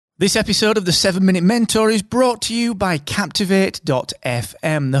This episode of the 7 Minute Mentor is brought to you by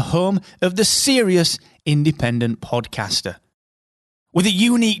Captivate.fm, the home of the serious independent podcaster. With a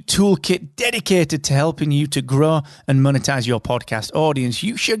unique toolkit dedicated to helping you to grow and monetize your podcast audience,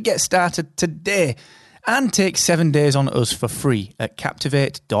 you should get started today and take 7 days on us for free at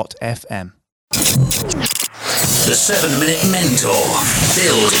Captivate.fm. The 7 Minute Mentor.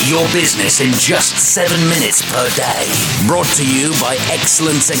 Build your business in just 7 minutes per day. Brought to you by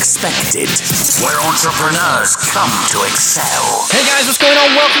Excellence Expected, where entrepreneurs come to excel. Hey guys, what's going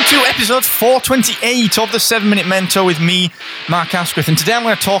on? Welcome to episode 428 of the 7 Minute Mentor with me, Mark Asquith. And today I'm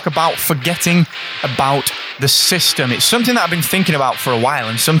going to talk about forgetting about the system. It's something that I've been thinking about for a while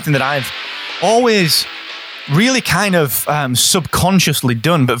and something that I've always really kind of subconsciously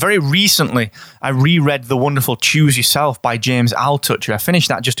done, but very recently I reread the wonderful Choose Yourself by James Altucher. I finished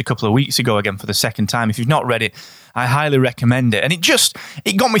that just a couple of weeks ago again for the second time. If you've not read it, I highly recommend it. And it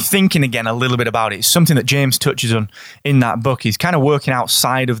got me thinking again a little bit about it. It's something that James touches on in that book. He's kind of working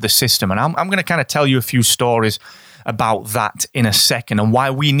outside of the system, and I'm going to kind of tell you a few stories about that in a second and why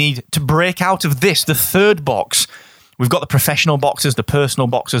we need to break out of this, the third box. We've got the professional boxes, the personal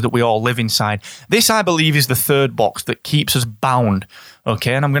boxes that we all live inside. This, I believe, is the third box that keeps us bound,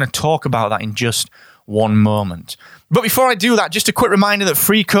 okay? And I'm going to talk about that in just one moment. But before I do that, just a quick reminder that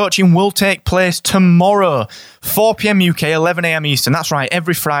free coaching will take place tomorrow, 4 p.m. UK, 11 a.m. Eastern. That's right,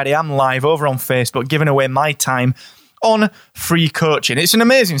 every Friday I'm live over on Facebook giving away my time on free coaching. It's an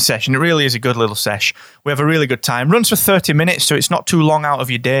amazing session. It really is a good little sesh. We have a really good time. Runs for 30 minutes, so it's not too long out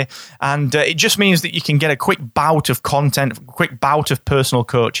of your day. And it just means that you can get a quick bout of content, a quick bout of personal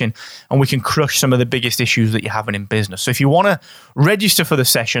coaching, and we can crush some of the biggest issues that you're having in business. So if you want to register for the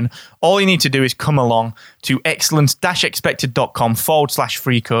session, all you need to do is come along to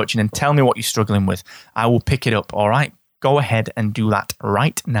excellence-expected.com/free coaching and tell me what you're struggling with. I will pick it up, all right? Go ahead and do that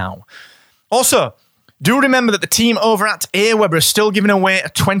right now. Also, do remember that the team over at Aweber are still giving away a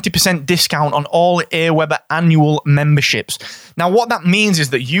 20% discount on all Aweber annual memberships. Now, what that means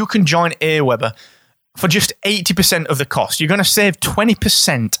is that you can join Aweber for just 80% of the cost. You're going to save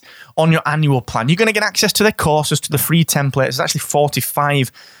 20% on your annual plan. You're going to get access to their courses, to the free templates. It's actually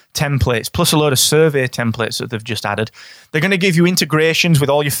 45 templates, plus a load of survey templates that they've just added. They're going to give you integrations with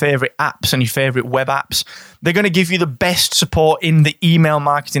all your favorite apps and your favorite web apps. They're going to give you the best support in the email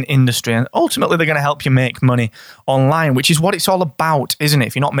marketing industry. And ultimately, they're going to help you make money online, which is what it's all about, isn't it?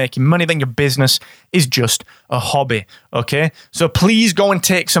 If you're not making money, then your business is just a hobby, okay? So please go and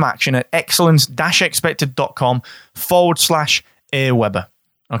take some action at excellence-expected.com/Aweber,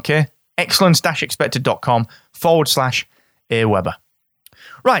 okay? excellence-expected.com/Aweber.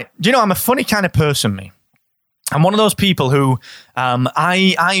 Right, do you know, I'm a funny kind of person, me. I'm one of those people who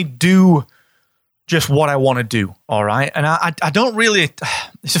I do just what I want to do, all right? And I don't really,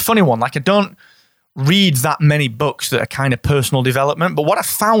 it's a funny one, like I don't read that many books that are kind of personal development, but what I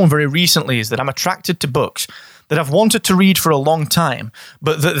found very recently is that I'm attracted to books that I've wanted to read for a long time,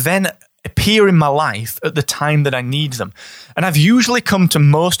 but that then appear in my life at the time that I need them. And I've usually come to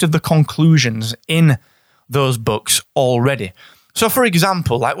most of the conclusions in those books already. So, for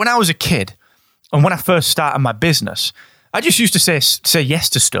example, like when I was a kid and when I first started my business, I just used to say yes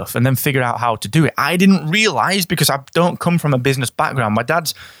to stuff and then figure out how to do it. I didn't realize, because I don't come from a business background. My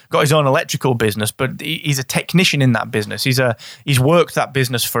dad's got his own electrical business, but he's a technician in that business. He's worked that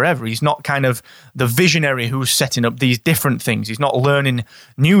business forever. He's not kind of the visionary who's setting up these different things. He's not learning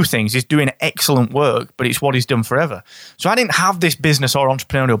new things. He's doing excellent work, but it's what he's done forever. So I didn't have this business or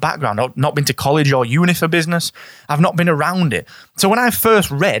entrepreneurial background. I've not been to college or uni for business. I've not been around it. So when I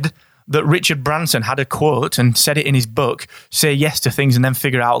first read that Richard Branson had a quote and said it in his book, say yes to things and then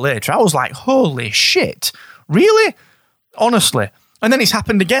figure out later, I was like, holy shit, really? Honestly. And then it's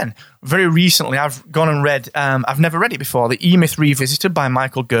happened again. Very recently, I've gone and read, I've never read it before, The E-Myth Revisited by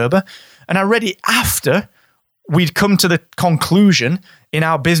Michael Gerber. And I read it after we'd come to the conclusion in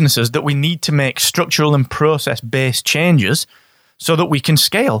our businesses that we need to make structural and process-based changes so that we can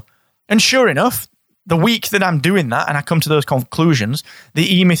scale. And sure enough, the week that I'm doing that and I come to those conclusions,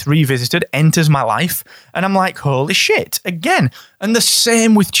 the E-Myth Revisited enters my life and I'm like, holy shit, again. And the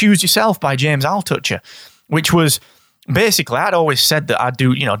same with Choose Yourself by James Altucher, which was basically, I'd always said that I'd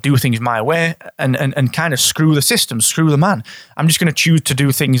do things my way and kind of screw the system, screw the man. I'm just going to choose to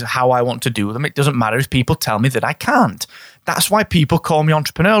do things how I want to do them. It doesn't matter if people tell me that I can't. That's why people call me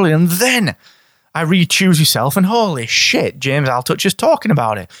entrepreneurial. And then I read Choose Yourself and holy shit, James Altucher's talking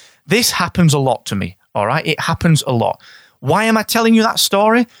about it. This happens a lot to me, all right? It happens a lot. Why am I telling you that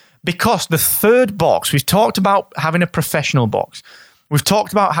story? Because the third box, we've talked about having a professional box. We've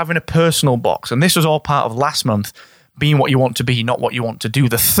talked about having a personal box, and this was all part of last month being what you want to be, not what you want to do.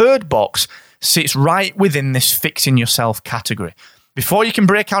 The third box sits right within this fixing yourself category. Before you can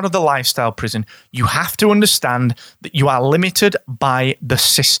break out of the lifestyle prison, you have to understand that you are limited by the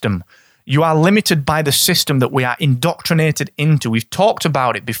system. You are limited by the system that we are indoctrinated into. We've talked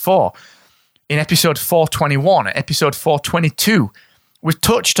about it before in episode 421, episode 422. We've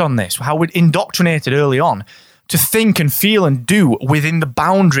touched on this, how we're indoctrinated early on to think and feel and do within the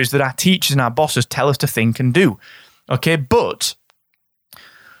boundaries that our teachers and our bosses tell us to think and do. Okay, but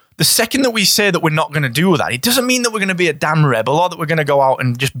the second that we say that we're not going to do that, it doesn't mean that we're going to be a damn rebel or that we're going to go out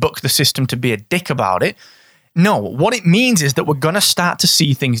and just buck the system to be a dick about it. No, what it means is that we're going to start to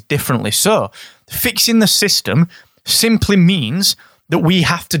see things differently. So, fixing the system simply means that we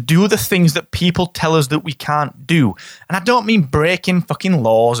have to do the things that people tell us that we can't do. And I don't mean breaking fucking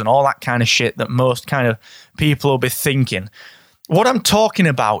laws and all that kind of shit that most kind of people will be thinking. What I'm talking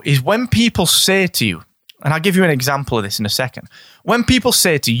about is when people say to you, and I'll give you an example of this in a second. When people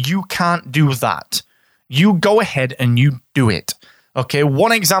say to you, you can't do that, you go ahead and you do it. Okay,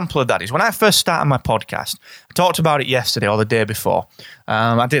 one example of that is when I first started my podcast, I talked about it yesterday or the day before.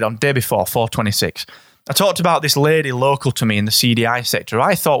 I did on day before, 426. I talked about this lady local to me in the CDI sector who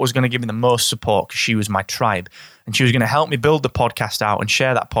I thought was going to give me the most support because she was my tribe and she was going to help me build the podcast out and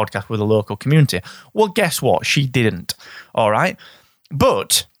share that podcast with the local community. Well, guess what? She didn't. All right.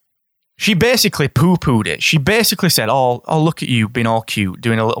 But she basically poo-pooed it. She basically said, oh, look at you being all cute,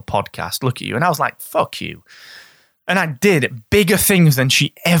 doing a little podcast. Look at you. And I was like, fuck you. And I did bigger things than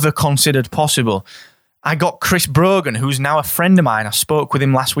she ever considered possible. I got Chris Brogan, who's now a friend of mine. I spoke with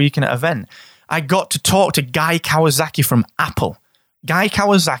him last week in an event. I got to talk to Guy Kawasaki from Apple. Guy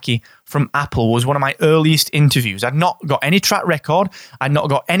Kawasaki from Apple was one of my earliest interviews. I'd not got any track record. I'd not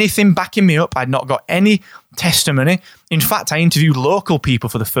got anything backing me up. I'd not got any testimony. In fact, I interviewed local people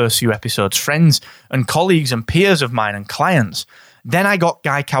for the first few episodes, friends and colleagues and peers of mine and clients. Then I got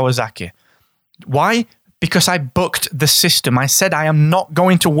Guy Kawasaki. Why? Because I bucked the system. I said, I am not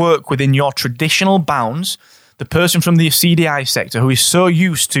going to work within your traditional bounds. The person from the CDI sector who is so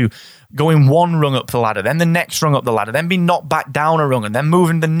used to going one rung up the ladder, then the next rung up the ladder, then being knocked back down a rung and then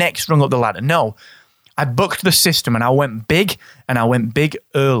moving the next rung up the ladder. No, I bucked the system and I went big and I went big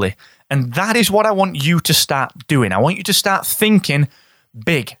early. And that is what I want you to start doing. I want you to start thinking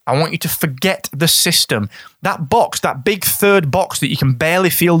big. I want you to forget the system. That box, that big third box that you can barely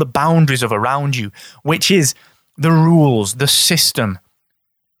feel the boundaries of around you, which is the rules, the system.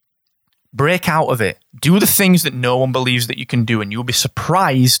 Break out of it. Do the things that no one believes that you can do, and you'll be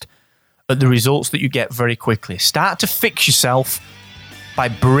surprised at the results that you get very quickly. Start to fix yourself by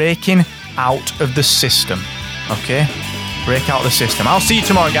breaking out of the system. Okay? Break out of the system. I'll see you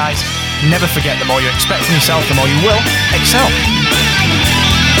tomorrow, guys. Never forget, the more you expect from yourself, the more you will excel.